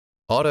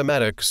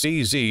Automatic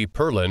CZ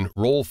Purlin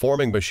Roll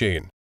Forming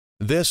Machine.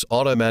 This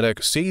automatic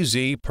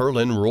CZ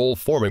Purlin roll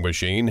forming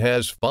machine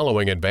has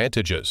following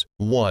advantages.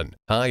 1.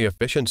 High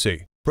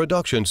efficiency.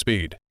 Production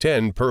speed,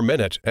 10 per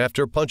minute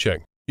after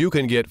punching. You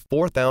can get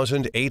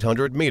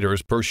 4,800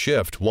 meters per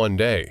shift one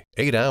day,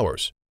 8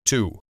 hours.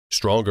 2.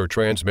 Stronger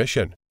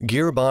transmission.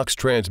 Gearbox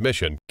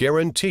transmission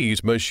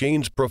guarantees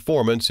machine's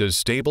performance is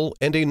stable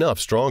and enough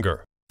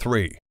stronger.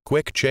 3.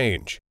 Quick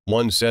change.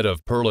 One set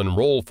of Purlin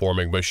roll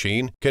forming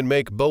machine can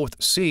make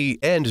both C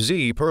and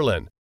Z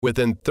Purlin.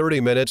 Within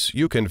 30 minutes,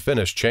 you can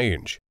finish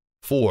change.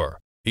 4.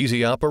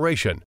 Easy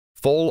operation.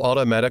 Full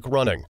automatic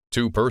running.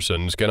 2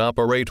 persons can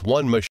operate one machine.